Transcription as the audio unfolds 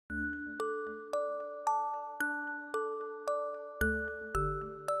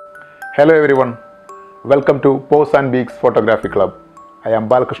Hello everyone, welcome to Pose and Beaks Photography Club. I am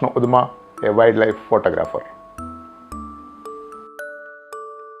Balakrishna Uduma, a wildlife photographer.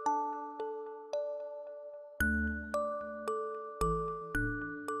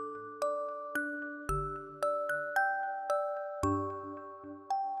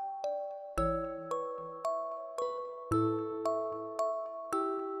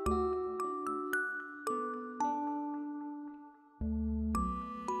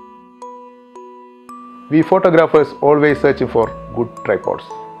 We photographers always search for good tripods,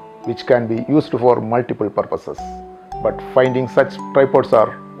 which can be used for multiple purposes, but finding such tripods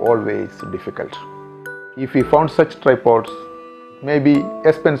are always difficult. If we found such tripods, may be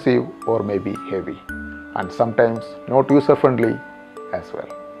expensive or may be heavy, and sometimes not user-friendly as well.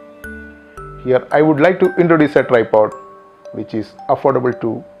 Here I would like to introduce a tripod which is affordable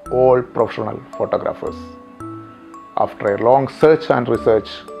to all professional photographers. After a long search and research,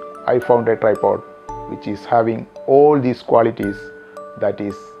 I found a tripod which is having all these qualities, that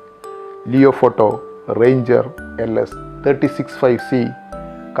is Leofoto Ranger LS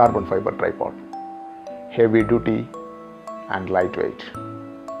 365C carbon fiber tripod. Heavy duty and lightweight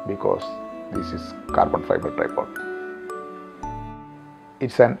because this is carbon fiber tripod.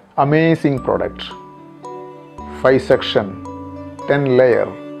 It's an amazing product. 5-section 10-layer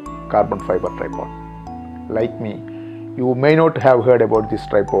carbon fiber tripod. Like me, you may not have heard about this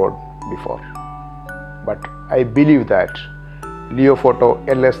tripod before, but I believe that Leofoto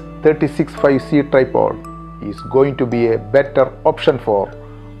LS 365C tripod is going to be a better option for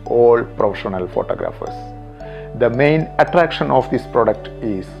all professional photographers. The main attraction of this product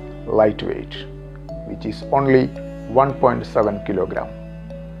is lightweight, which is only 1.7 kilogram,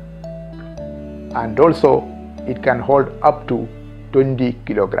 and also it can hold up to 20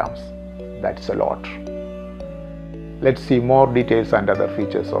 kilograms. That's a lot. Let's see more details and other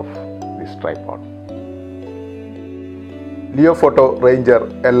features of this tripod. Leofoto Ranger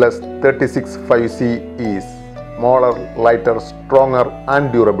LS 365C is smaller, lighter, stronger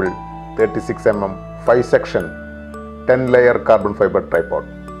and durable 36mm 5-section 10-layer carbon fiber tripod.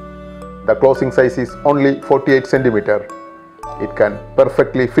 The closing size is only 48 cm. It can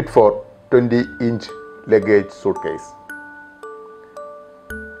perfectly fit for 20-inch luggage suitcase.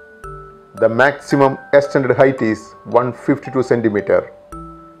 The maximum extended height is 152 cm.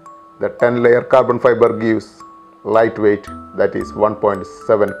 The 10-layer carbon fiber gives lightweight, that is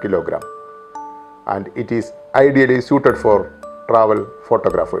 1.7 kilogram, and it is ideally suited for travel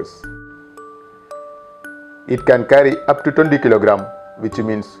photographers. It can carry up to 20 kilogram, which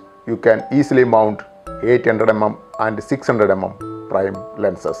means you can easily mount 800mm and 600mm prime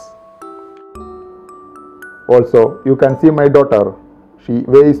lenses. Also, you can see my daughter. She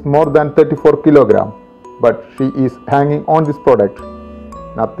weighs more than 34 kilogram, but she is hanging on this product.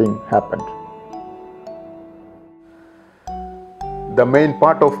 Nothing happened. The main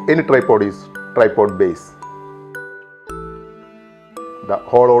part of any tripod is tripod base. The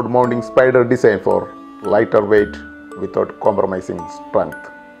hollowed mounting spider design for lighter weight without compromising strength.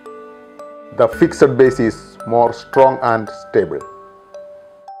 The fixed base is more strong and stable.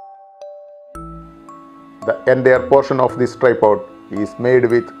 The entire portion of this tripod is made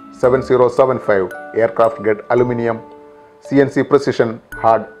with 7075 aircraft grade aluminum CNC precision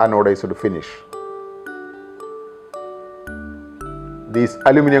hard anodized finish. These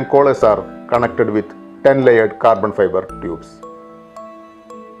aluminum collars are connected with 10-layered carbon fiber tubes.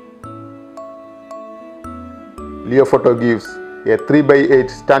 Leofoto gives a 3x8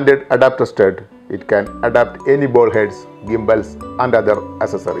 standard adapter stud. It can adapt any ball heads, gimbals and other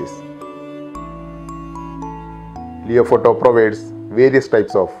accessories. Leofoto provides various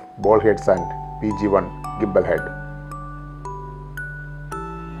types of ball heads and PG1 gimbal head.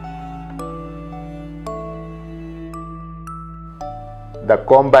 The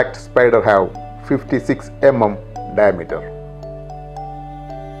compact spider have 56 mm diameter.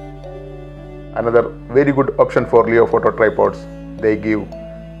 Another very good option for Leofoto tripods, they give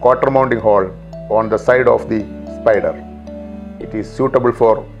quarter mounting hole on the side of the spider. It is suitable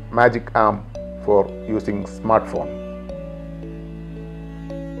for magic arm for using smartphone.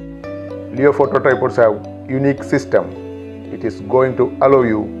 Leofoto tripods have unique system. It is going to allow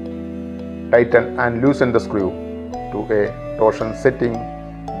you tighten and loosen the screw to a torsion setting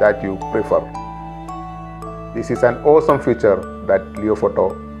that you prefer. This is an awesome feature that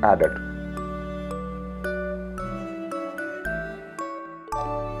Leofoto added.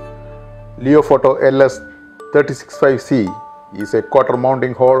 Leofoto LS 365C is a quarter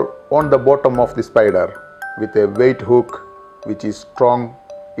mounting hole on the bottom of the spider with a weight hook which is strong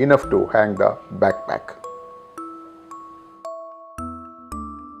enough to hang the backpack.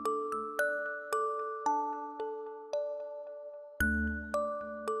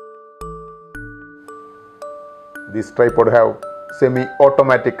 This tripod have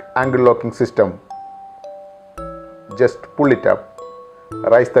semi-automatic angle locking system. Just pull it up,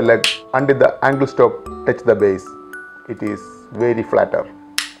 raise the leg until the angle stop touch the base. It is very flatter.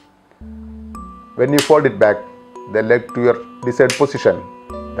 When you fold it back, the leg to your desired position,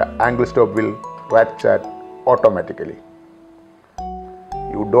 the angle stop will ratchet automatically.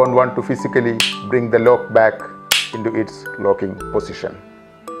 You don't want to physically bring the lock back into its locking position.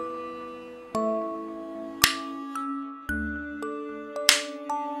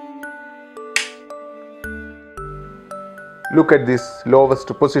 Look at this lowest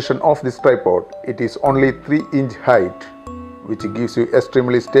position of this tripod. It is only 3-inch height, which gives you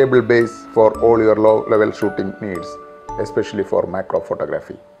extremely stable base for all your low level shooting needs, especially for macro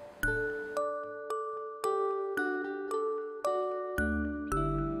photography.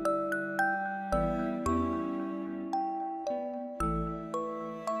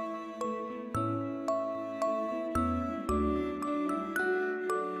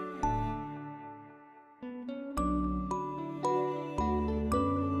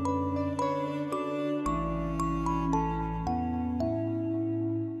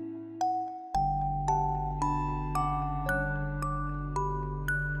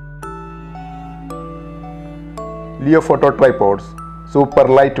 Leofoto tripods, super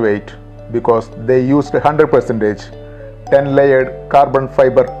lightweight because they used 100% 10 layered carbon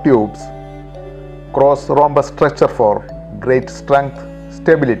fiber tubes, cross rhombus structure for great strength,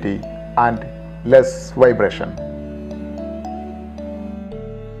 stability and less vibration.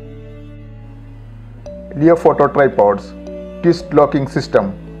 Leofoto tripods, twist locking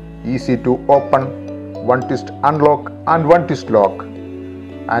system, easy to open, one twist unlock and one twist lock,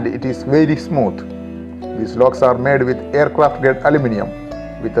 and it is very smooth. These locks are made with aircraft grade aluminum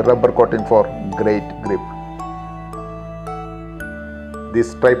with a rubber coating for great grip.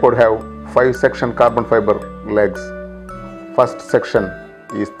 This tripod have 5-section carbon fiber legs. First section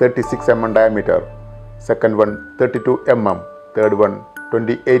is 36 mm diameter, second one 32 mm, third one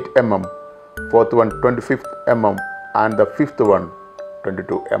 28 mm, fourth one 25 mm and the fifth one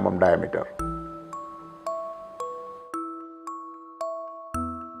 22 mm diameter.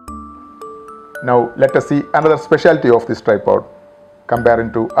 Now let us see another specialty of this tripod.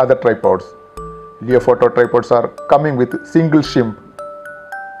 Comparing to other tripods, Leofoto tripods are coming with single shim,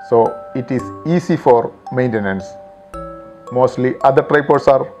 so it is easy for maintenance. Mostly other tripods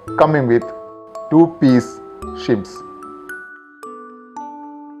are coming with 2-piece shims.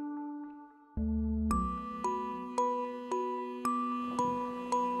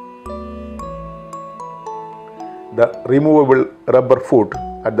 The removable rubber foot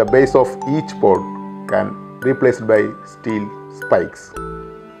at the base of each pod can be replaced by steel spikes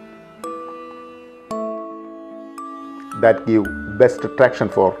that give best traction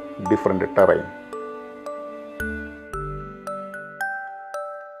for different terrain.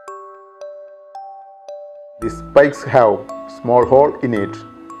 These spikes have small hole in it.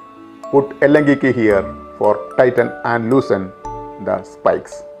 Put Allen key here for tighten and loosen the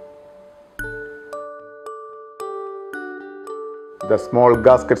spikes. The small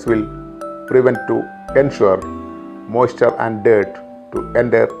gaskets will prevent to ensure moisture and dirt to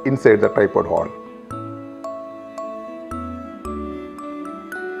enter inside the tripod hole.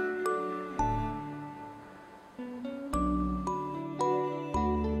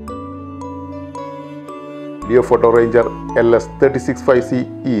 Leofoto Ranger LS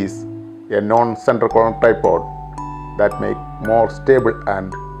 365C is a non-center column tripod that make more stable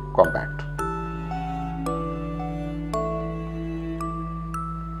and compact.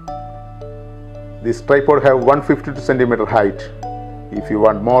 This tripod have 152 cm height. If you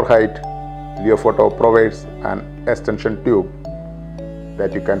want more height, Leofoto provides an extension tube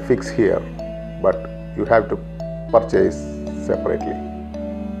that you can fix here, but you have to purchase separately.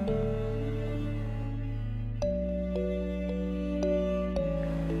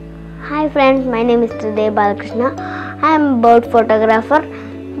 Hi friends, my name is Tridey Balakrishna. I am a bird photographer.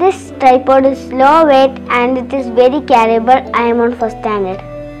 This tripod is low weight and it is very carryable. I am on first standard.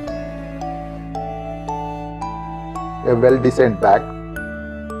 A well-designed bag,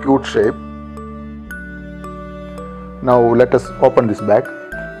 cute shape. Now let us open this bag.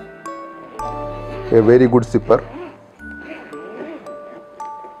 A very good zipper.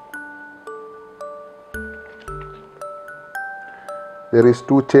 There is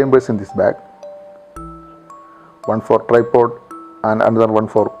 2 chambers in this bag. One for tripod and another one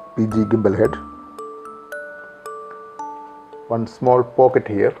for PG gimbal head. One small pocket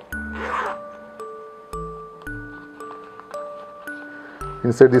here.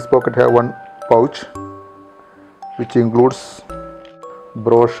 Inside this pocket have one pouch which includes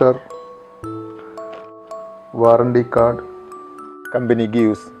brochure, warranty card. Company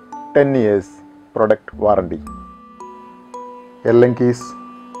gives 10 years product warranty. Allen keys.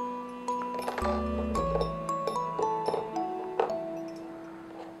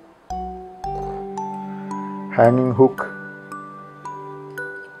 Hanging hook.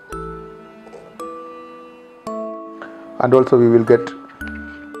 And also we will get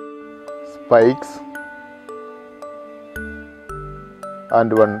spikes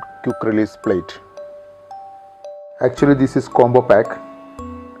and one quick release plate. Actually this is combo pack,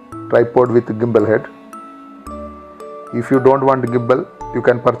 tripod with gimbal head. If you don't want gimbal, you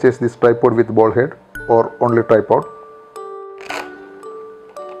can purchase this tripod with ball head or only tripod.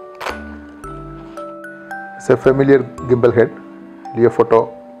 It's a familiar gimbal head, Leofoto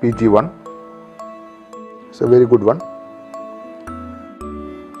PG1. It's a very good one.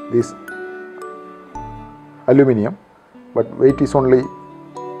 This aluminium, but weight is only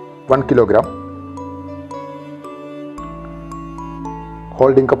 1 kilogram.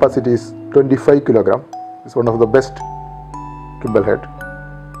 Holding capacity is 25 kilogram. It's one of the best gimbal head.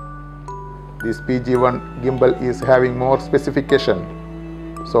 This PG1 gimbal is having more specification,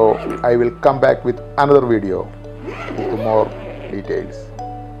 so I will come back with another video with more details.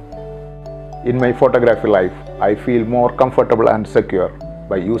 In my photography life, I feel more comfortable and secure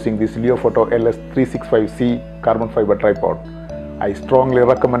by using this Leofoto LS 365C carbon fiber tripod. I strongly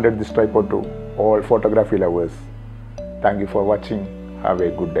recommended this tripod to all photography lovers. Thank you for watching. Have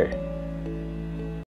a good day.